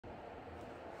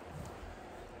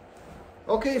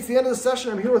Okay, it's the end of the session.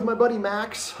 I'm here with my buddy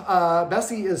Max.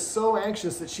 Bessie is so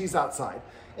anxious that she's outside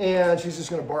and she's just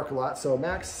gonna bark a lot. So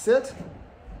Max, sit.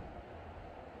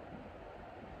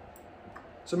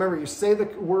 So remember, you say the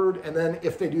word, and then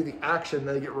if they do the action,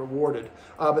 they get rewarded.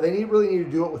 But they really need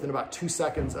to do it within about 2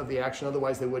 seconds of the action,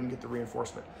 otherwise they wouldn't get the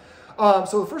reinforcement.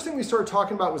 So the first thing we started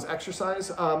talking about was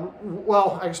exercise.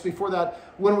 Well, actually before that,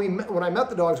 when I met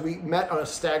the dogs, we met on a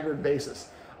staggered basis.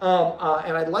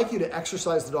 And I'd like you to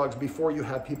exercise the dogs before you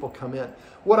have people come in.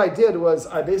 What I did was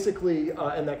I basically,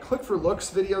 and that Click for Looks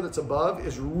video that's above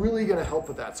is really gonna help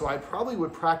with that. So I probably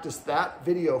would practice that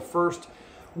video first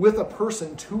with a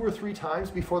person 2 or 3 times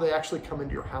before they actually come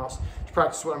into your house to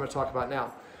practice what I'm gonna talk about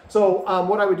now. So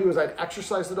what I would do is I'd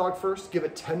exercise the dog first, give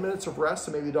it 10 minutes of rest,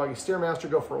 so maybe the doggy stairmaster,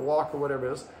 go for a walk or whatever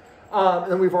it is.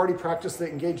 And then we've already practiced the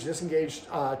engage, disengage 2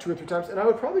 or 3 times, and I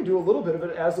would probably do a little bit of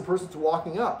it as the person's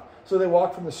walking up. So they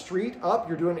walk from the street up,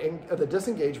 you're doing the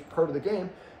disengage part of the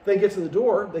game, they get to the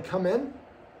door, they come in,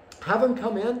 have them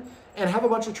come in, and have a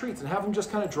bunch of treats and have them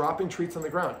just kind of dropping treats on the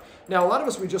ground. Now, a lot of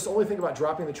us, we just only think about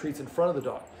dropping the treats in front of the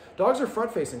dog. Dogs are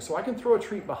front facing, so I can throw a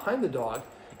treat behind the dog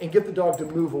and get the dog to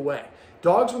move away.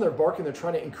 Dogs, when they're barking, they're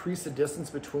trying to increase the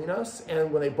distance between us.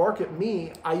 And when they bark at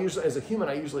me, as a human,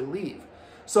 I usually leave.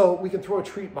 So we can throw a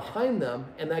treat behind them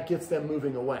and that gets them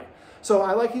moving away. So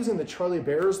I like using the Charlie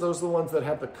Bears. Those are the ones that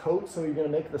have the coat, so you're gonna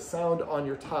make the sound on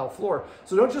your tile floor.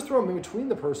 So don't just throw them in between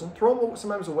the person, throw them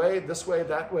sometimes away, this way,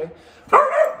 that way.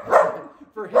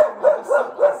 For him,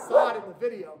 I saw it in the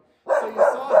video. So you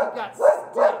saw he got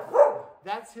stiff.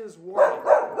 That's his warning.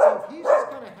 So if he's just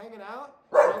kind of hanging out,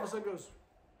 and all of a sudden goes,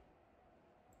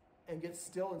 and gets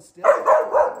still and stiff,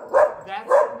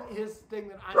 that's his thing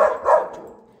that I'm not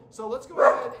comfortable. So let's go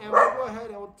ahead and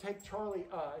we'll take Charlie,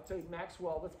 take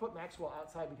Maxwell. Let's put Maxwell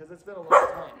outside because it's been a long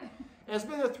time. And it's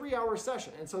been a 3-hour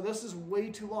session, and so this is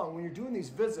way too long. When you're doing these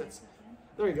visits,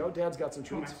 there you go, Dad's got some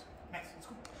treats.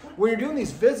 When you're doing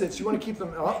these visits, you want to keep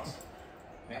them up.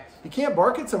 You can't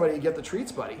bark at somebody to get the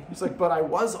treats, buddy. He's like, but I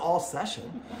was all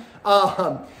session.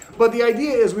 But the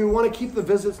idea is we want to keep the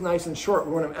visits nice and short.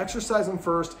 We want to exercise them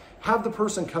first, have the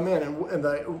person come in, and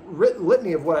the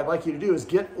litany of what I'd like you to do is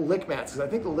get lick mats, because I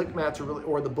think the lick mats are really,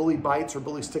 or the bully bites or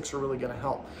bully sticks are really going to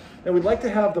help. And we'd like to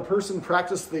have the person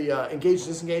practice the engage,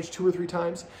 disengage 2 or 3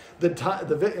 times, and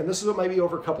this is what might be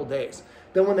over a couple days.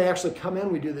 Then when they actually come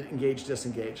in, we do the engage,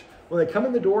 disengage. When they come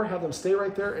in the door, have them stay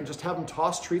right there and just have them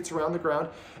toss treats around the ground.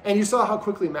 And you saw how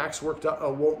quickly Max warmed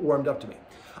up to me.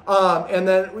 And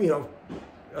then, you know,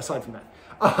 aside from that.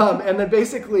 And then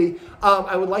basically,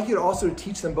 I would like you to also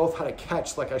teach them both how to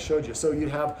catch, like I showed you. So you'd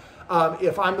have,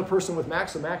 if I'm the person with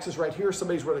Max, so Max is right here,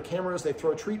 somebody's where the camera is, they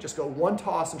throw a treat, just go 1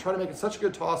 toss and try to make it such a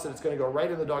good toss that it's going to go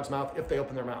right in the dog's mouth if they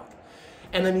open their mouth.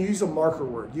 And then you use a marker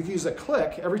word. You can use a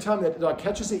click. Every time that the dog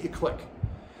catches it, you click.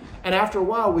 And after a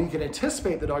while, when you can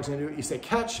anticipate the dog's gonna do it, you say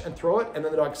catch and throw it, and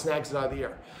then the dog snags it out of the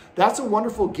air. That's a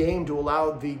wonderful game to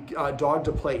allow the dog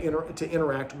to play, to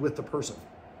interact with the person.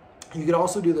 You can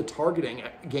also do the targeting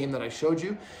game that I showed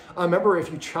you. Remember,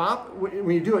 if you chop, when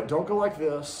you do it, don't go like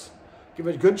this. Give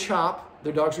it a good chop.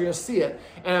 The dogs are gonna see it.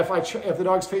 And if the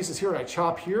dog's face is here and I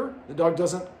chop here, the dog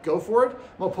doesn't go for it,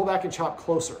 I'm gonna pull back and chop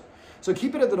closer. So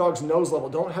keep it at the dog's nose level.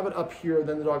 Don't have it up here,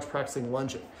 then the dog's practicing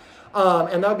lunging.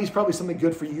 And that would be probably something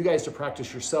good for you guys to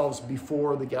practice yourselves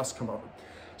before the guests come over.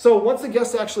 So once the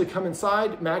guests actually come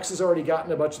inside, Max has already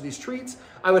gotten a bunch of these treats.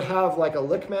 I would have like a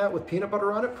lick mat with peanut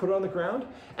butter on it, put it on the ground,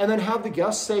 and then have the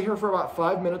guests stay here for about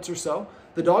 5 minutes or so.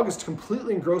 The dog is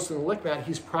completely engrossed in the lick mat.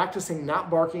 He's practicing not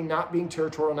barking, not being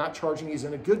territorial, not charging. He's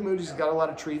in a good mood. He's got a lot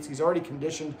of treats. He's already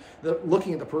conditioned that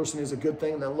looking at the person is a good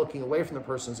thing, and then looking away from the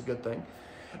person is a good thing.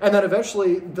 And then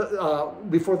eventually,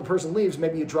 before the person leaves,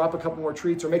 maybe you drop a couple more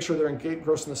treats or make sure they're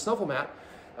engrossed in the snuffle mat,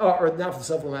 or not for the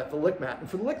snuffle mat, the lick mat. And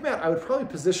for the lick mat, I would probably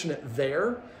position it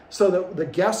there so that the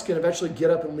guests can eventually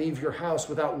get up and leave your house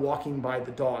without walking by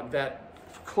the dog. That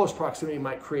close proximity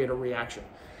might create a reaction.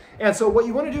 And so what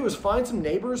you want to do is find some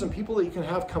neighbors and people that you can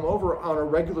have come over on a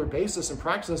regular basis and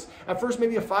practice. At first,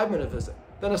 maybe a 5-minute visit,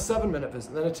 then a 7-minute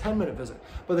visit, then a 10-minute visit.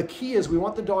 But the key is we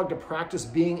want the dog to practice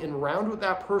being in round with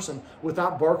that person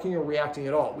without barking or reacting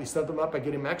at all. We set them up by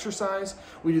getting them exercise.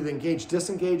 We do the engage,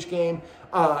 disengage game,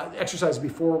 exercise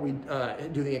before we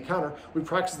do the encounter. We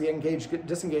practice the engage,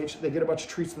 disengage. They get a bunch of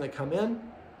treats when they come in.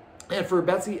 And for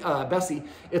Bessie,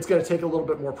 it's going to take a little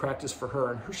bit more practice for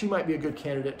her. And she might be a good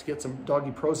candidate to get some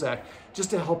doggy Prozac just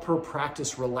to help her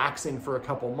practice relaxing for a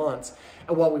couple months.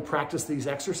 And while we practice these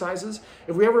exercises,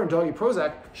 if we ever in doggy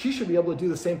Prozac, she should be able to do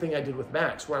the same thing I did with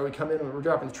Max, where we come in and we're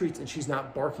dropping the treats and she's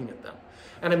not barking at them.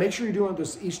 And I make sure you're doing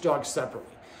this each dog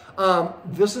separately.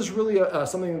 This is really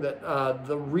something that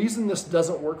the reason this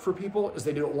doesn't work for people is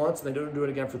they do it once and they don't do it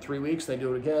again for 3 weeks, and they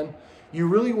do it again. You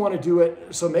really want to do it,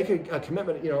 so make a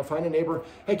commitment, find a neighbor.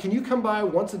 Hey, can you come by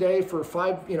once a day for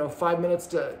 5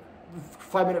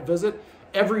 minute visit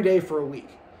every day for a week?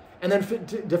 And then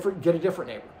get a different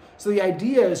neighbor. So the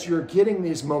idea is you're getting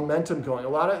these momentum going. A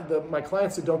lot of my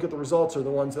clients that don't get the results are the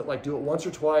ones that like do it once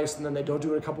or twice and then they don't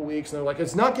do it a couple weeks and they're like,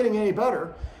 it's not getting any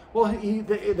better. Well,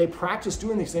 they practice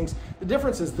doing these things. The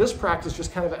difference is this practice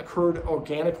just kind of occurred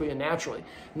organically and naturally.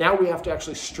 Now we have to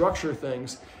actually structure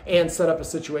things and set up a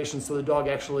situation so the dog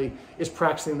actually is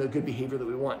practicing the good behavior that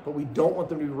we want. But we don't want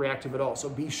them to be reactive at all. So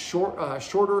be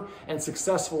shorter and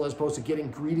successful as opposed to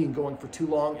getting greedy and going for too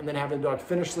long and then having the dog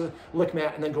finish the lick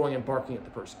mat and then going and barking at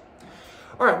the person.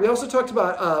 All right, we also talked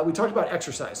about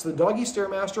exercise. So the doggy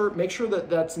stairmaster, make sure that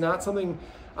that's not something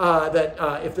that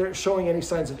if they're showing any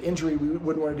signs of injury, we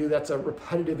wouldn't want to do. That's a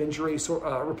repetitive injury,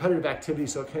 repetitive activity,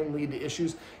 so it can lead to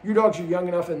issues. Your dogs are young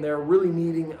enough and they're really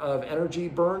needing of energy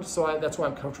burned, so that's why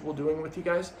I'm comfortable doing it with you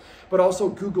guys. But also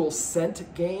Google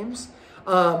scent games.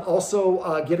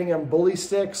 Also getting them bully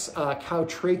sticks, cow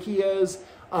tracheas,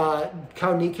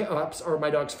 cow kneecaps are my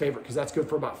dog's favorite because that's good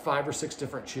for about 5 or 6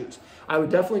 different chews. I would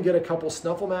definitely get a couple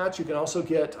snuffle mats. You can also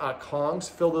get Kongs,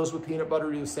 fill those with peanut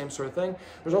butter, do the same sort of thing.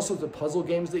 There's also the puzzle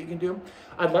games that you can do.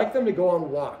 I'd like them to go on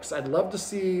walks. I'd love to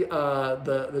see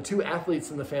the 2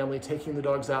 athletes in the family taking the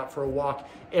dogs out for a walk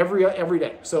every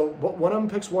day. So one of them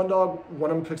picks one dog,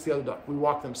 one of them picks the other dog. We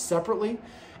walk them separately.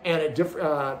 And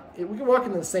we can walk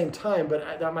in at the same time,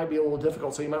 but that might be a little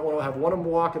difficult. So you might want to have one of them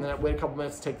walk and then wait a couple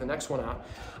minutes to take the next one out.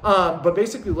 But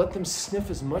basically let them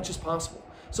sniff as much as possible.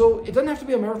 So it doesn't have to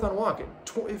be a marathon walk.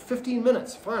 15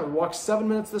 minutes, fine. We walk 7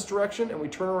 minutes this direction and we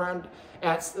turn around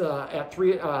at 7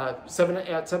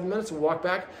 minutes and walk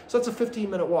back. So that's a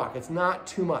 15-minute walk. It's not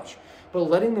too much. But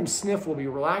letting them sniff will be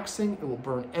relaxing, it will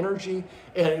burn energy,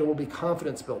 and it will be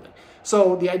confidence building.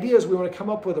 So the idea is we want to come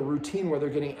up with a routine where they're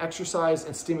getting exercise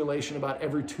and stimulation about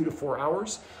every 2 to 4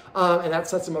 hours, and that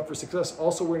sets them up for success.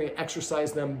 Also, we're going to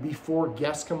exercise them before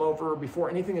guests come over, before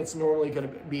anything that's normally going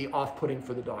to be off-putting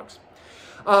for the dogs.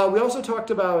 We also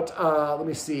talked about,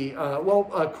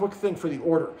 a quick thing for the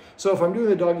order. So if I'm doing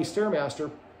the doggy stairmaster,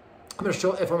 I'm going to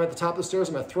show, if I'm at the top of the stairs,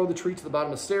 I'm going to throw the treat to the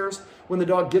bottom of the stairs. When the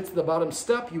dog gets to the bottom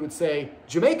step, you would say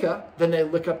Jamaica, then they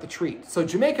lick up the treat. So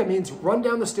Jamaica means run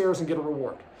down the stairs and get a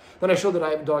reward. Then I show that I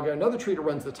have a dog at another treat. It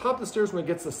runs to the top of the stairs. When it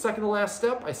gets the second to last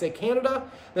step, I say Canada.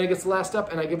 Then it gets the last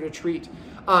step, and I give it a treat.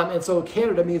 And so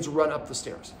Canada means run up the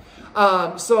stairs.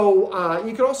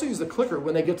 You could also use the clicker.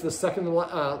 When they get to the second to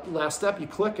last step, you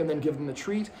click and then give them the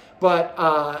treat. But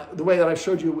the way that I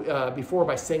showed you before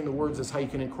by saying the words is how you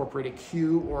can incorporate a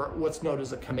cue or what's known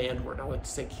as a command word. I like to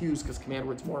say cues because command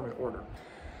word's more of an order.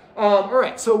 All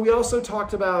right, so we also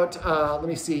talked about,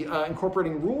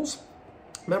 incorporating rules.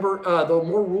 Remember, the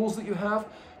more rules that you have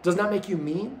does not make you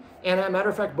mean. And as a matter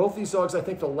of fact, both these dogs, I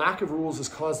think the lack of rules has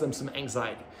caused them some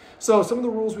anxiety. So some of the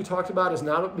rules we talked about is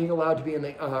not being allowed to be in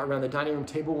around the dining room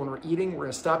table when we're eating. We're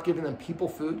going to stop giving them people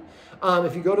food.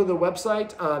 If you go to the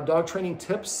website, dog training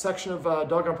tips section of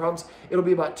Doggone Problems, it'll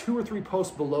be about 2 or 3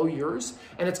 posts below yours.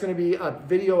 And it's going to be a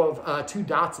video of 2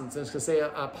 Dachshunds. And it's going to say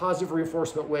a positive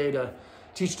reinforcement way to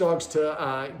teach dogs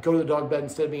to go to the dog bed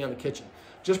instead of being on the kitchen.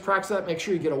 Just practice that. Make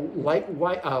sure you get a white,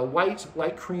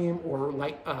 light cream, or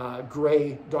light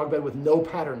gray dog bed with no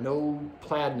pattern, no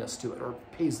plaidness to it, or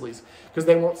paisleys, because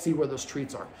they won't see where those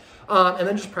treats are. And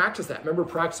then just practice that. Remember,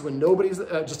 practice when nobody's,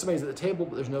 just somebody's at the table,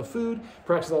 but there's no food.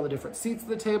 Practice all the different seats at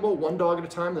the table, 1 dog at a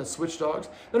time, then switch dogs.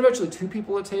 Then eventually 2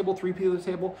 people at the table, 3 people at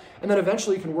the table. And then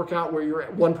eventually you can work out where you're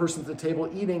at 1 person at the table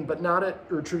eating, but not at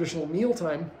your traditional meal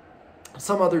time,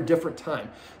 some other different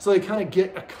time. So they kind of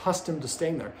get accustomed to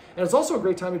staying there. And it's also a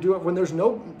great time to do it when there's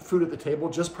no food at the table.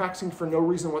 Just practicing for no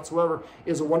reason whatsoever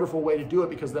is a wonderful way to do it,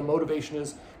 because the motivation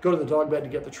is go to the dog bed to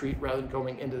get the treat rather than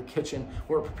going into the kitchen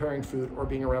where we're preparing food or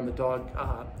being around the dog,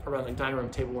 around the dining room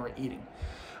table where we're eating.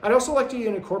 I'd also like to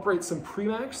incorporate some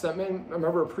premax.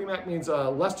 Remember, a premax means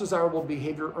less desirable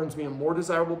behavior earns me a more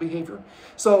desirable behavior.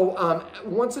 So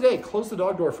once a day, close the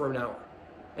dog door for an hour.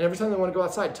 And every time they want to go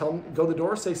outside, tell them, go to the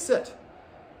door, say sit.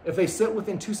 If they sit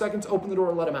within 2 seconds, open the door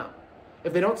and let them out.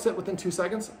 If they don't sit within 2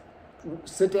 seconds,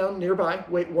 sit down nearby,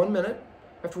 wait 1 minute.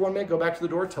 After 1 minute, go back to the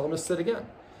door, tell them to sit again.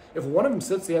 If one of them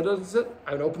sits, the other doesn't sit,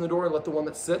 I would open the door and let the one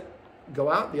that sit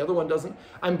go out, the other one doesn't.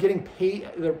 I'm getting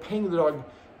paid, they're paying the dog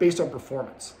based on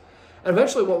performance. And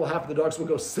eventually what will happen, the dogs will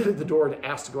go sit at the door and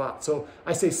ask to go out. So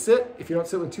I say sit. If you don't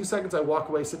sit within 2 seconds, I walk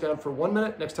away, sit down for 1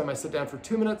 minute. Next time I sit down for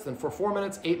 2 minutes, then for 4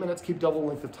 minutes, 8 minutes, keep double the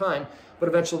length of time, but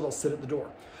eventually they'll sit at the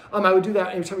door. I would do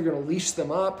that anytime you're going to leash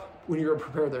them up, when you're going to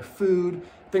prepare their food,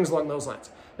 things along those lines.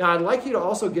 Now, I'd like you to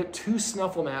also get 2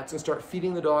 snuffle mats and start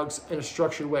feeding the dogs in a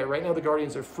structured way. Right now, the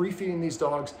guardians are free feeding these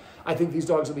dogs. I think these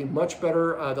dogs will be much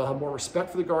better. They'll have more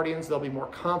respect for the guardians. They'll be more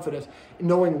confident in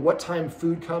knowing what time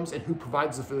food comes and who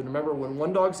provides the food. Remember, when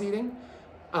one dog's eating,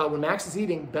 when Max is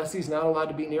eating, Bessie's not allowed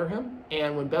to be near him.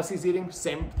 And when Bessie's eating,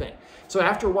 same thing. So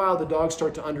after a while, the dogs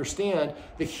start to understand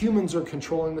the humans are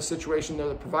controlling the situation. They're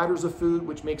the providers of food,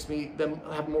 which makes them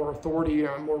have more authority.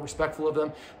 I'm more respectful of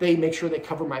them. They make sure they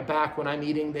cover my back when I'm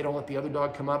eating. They don't let the other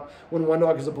dog come up. When one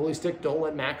dog is a bully stick, don't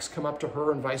let Max come up to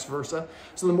her and vice versa.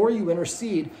 So the more you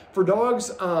intercede, for dogs,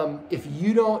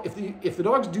 if the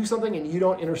dogs do something and you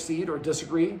don't intercede or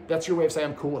disagree, that's your way of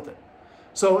saying I'm cool with it.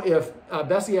 So if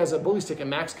Bessie has a bully stick and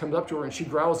Max comes up to her and she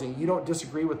growls and you don't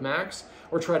disagree with Max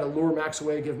or try to lure Max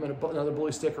away, give him another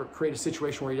bully stick or create a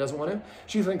situation where he doesn't want to,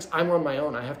 she thinks, I'm on my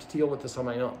own. I have to deal with this on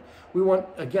my own. We want,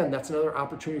 again, that's another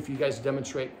opportunity for you guys to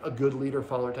demonstrate a good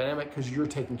leader-follower dynamic because you're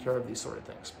taking care of these sort of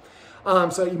things.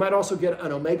 So you might also get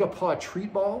an Omega Paw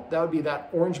treat ball. That would be that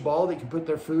orange ball that you can put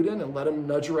their food in and let them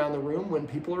nudge around the room when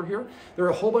people are here. There are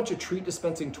a whole bunch of treat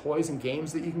dispensing toys and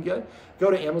games that you can get.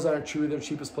 Go to Amazon or Chewy, they're the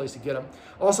cheapest place to get them.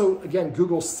 Also, again,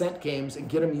 Google scent games and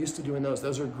get them used to doing those.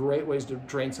 Those are great ways to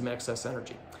drain some excess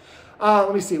energy.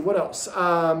 Let me see, what else?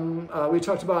 We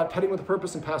talked about petting with a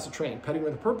purpose and passive training. Petting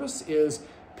with a purpose is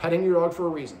petting your dog for a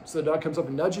reason. So the dog comes up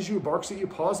and nudges you, barks at you,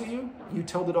 paws at you. You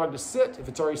tell the dog to sit. If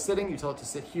it's already sitting, you tell it to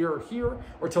sit here,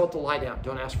 or tell it to lie down.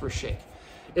 Don't ask for a shake.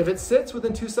 If it sits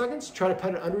within 2 seconds, try to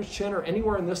pet it under its chin or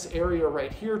anywhere in this area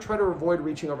right here. Try to avoid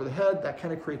reaching over the head. That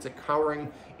kind of creates a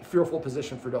cowering, fearful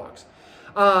position for dogs.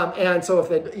 And so if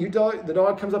the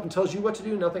dog comes up and tells you what to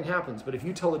do, nothing happens. But if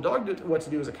you tell the dog what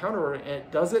to do as a counter order and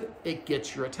it does it, it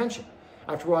gets your attention.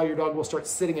 After a while, your dog will start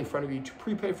sitting in front of you to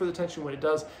prepay for the attention. When it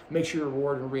does, make sure you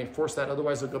reward and reinforce that.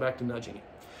 Otherwise, they'll go back to nudging you.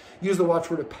 Use the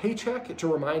watchword of paycheck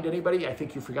to remind anybody, I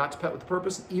think you forgot to pet with a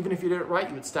purpose. Even if you did it right,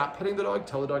 you would stop petting the dog,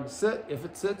 tell the dog to sit. If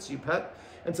it sits, you pet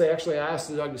and say, actually, I asked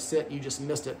the dog to sit, you just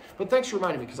missed it. But thanks for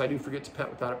reminding me because I do forget to pet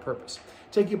without a purpose.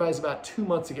 Take you guys about 2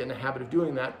 months to get in the habit of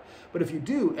doing that. But if you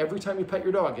do, every time you pet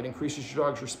your dog, it increases your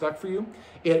dog's respect for you.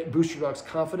 It boosts your dog's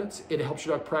confidence. It helps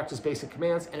your dog practice basic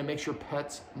commands, and it makes your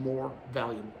pets more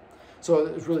valuable. So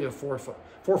it's really a four for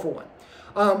one.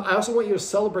 I also want you to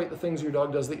celebrate the things your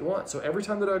dog does that you want. So every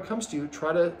time the dog comes to you,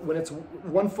 try to, when it's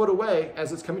 1 foot away,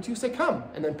 as it's coming to you, say come,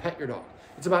 and then pet your dog.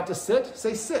 It's about to sit,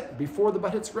 say sit before the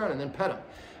butt hits the ground, and then pet them.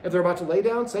 If they're about to lay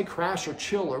down, say crash or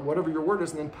chill or whatever your word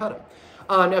is, and then pet them.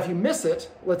 Now, if you miss it,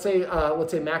 let's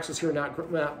say Max was here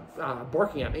not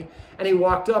barking at me, and he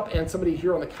walked up, and somebody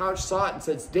here on the couch saw it and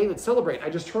said, David, celebrate. I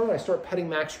just turn and I start petting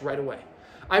Max right away.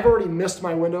 I've already missed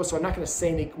my window, so I'm not going to say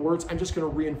any words. I'm just going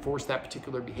to reinforce that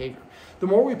particular behavior. The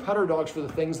more we pet our dogs for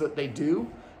the things that they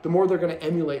do, the more they're going to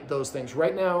emulate those things.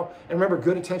 Right now, and remember,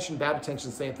 good attention, bad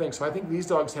attention, same thing. So I think these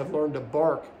dogs have learned to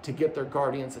bark to get their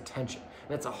guardian's attention.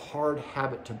 And it's a hard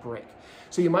habit to break.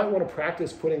 So you might want to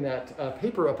practice putting that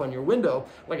paper up on your window,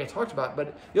 like I talked about.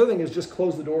 But the other thing is just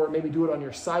close the door, maybe do it on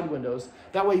your side windows.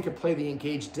 That way you can play the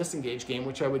engage-disengage game,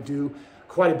 which I would do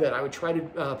quite a bit. I would try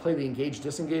to play the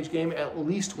engage-disengage game at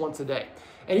least once a day.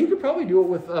 And you could probably do it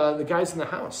with the guys in the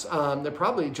house. They're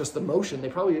probably just the motion. They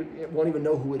probably won't even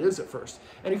know who it is at first.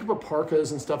 And you could put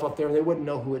parkas and stuff up there and they wouldn't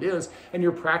know who it is. And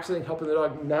you're practicing helping the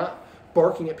dog not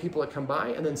barking at people that come by,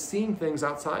 and then seeing things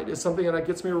outside is something that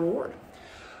gets me a reward.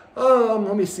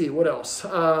 Let me see, what else?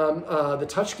 The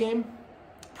touch game.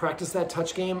 Practice that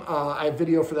touch game. I have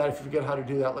video for that. If you forget how to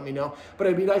do that, let me know. But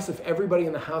it'd be nice if everybody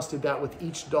in the house did that with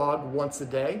each dog once a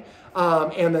day.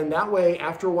 And then that way,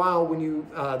 after a while, when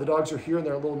the dogs are here and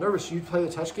they're a little nervous, you play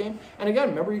the touch game. And again,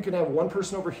 remember, you can have one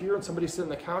person over here and somebody sit on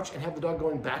the couch and have the dog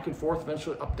going back and forth,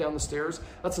 eventually up, down the stairs.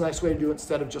 That's a nice way to do it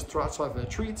instead of just throttling the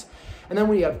treats. And then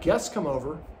when you have guests come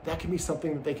over, that can be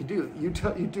something that they could do. You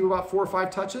do about 4 or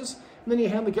 5 touches, and then you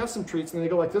hand the guests some treats, and they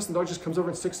go like this, and the dog just comes over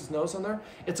and sticks his nose on there.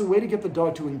 It's a way to get the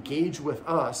dog to engage with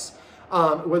us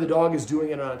where the dog is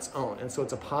doing it on its own. And so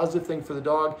it's a positive thing for the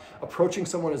dog. Approaching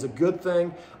someone is a good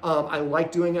thing. I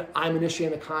like doing it. I'm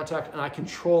initiating the contact, and I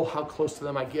control how close to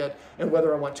them I get and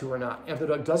whether I want to or not. And if the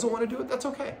dog doesn't want to do it, that's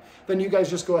okay. Then you guys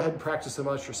just go ahead and practice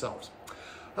amongst yourselves.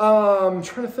 I'm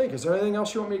trying to think. Is there anything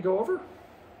else you want me to go over?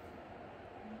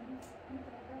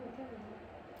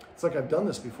 It's like I've done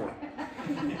this before.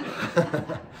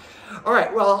 All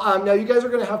right, well, now you guys are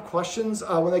going to have questions.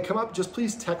 When they come up, just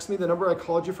please text me. The number I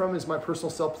called you from is my personal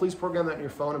cell. Please program that in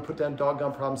your phone and put down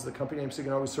Doggone Problems, the company name, so you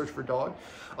can always search for dog.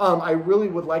 I really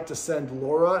would like to send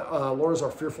Laura. Laura's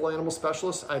our fearful animal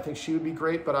specialist. I think she would be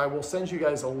great, but I will send you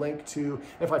guys a link to,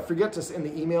 if I forget to in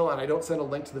the email and I don't send a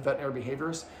link to the veterinary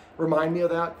behaviors, remind me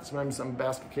of that. Sometimes I'm a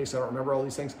basket case, I don't remember all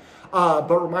these things.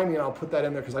 But remind me and I'll put that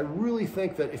in there because I really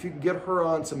think that if you can get her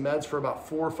on some meds for about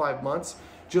 4 or 5 months,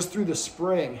 just through the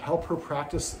spring, help her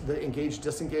practice the engage,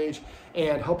 disengage,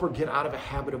 and help her get out of a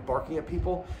habit of barking at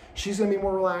people. She's gonna be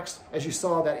more relaxed. As you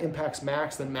saw, that impacts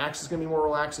Max, then Max is gonna be more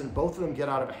relaxed, and both of them get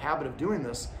out of a habit of doing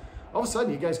this. All of a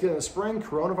sudden, you guys get in the spring,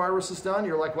 coronavirus is done,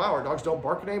 you're like, wow, our dogs don't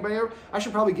bark at anybody ever. I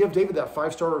should probably give David that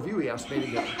 5-star review he asked me to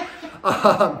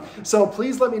give. So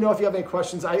please let me know if you have any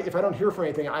questions. If I don't hear from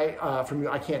anything from you,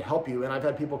 I can't help you. And I've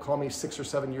had people call me 6 or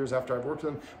 7 years after I've worked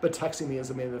with them, but texting me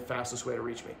is maybe the fastest way to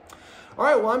reach me. All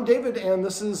right, well, I'm David, and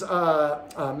this is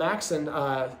Max and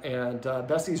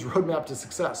Bessie's Roadmap to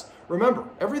Success. Remember,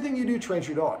 everything you do trains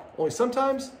your dog. Only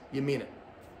sometimes you mean it.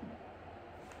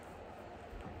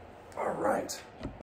 All right.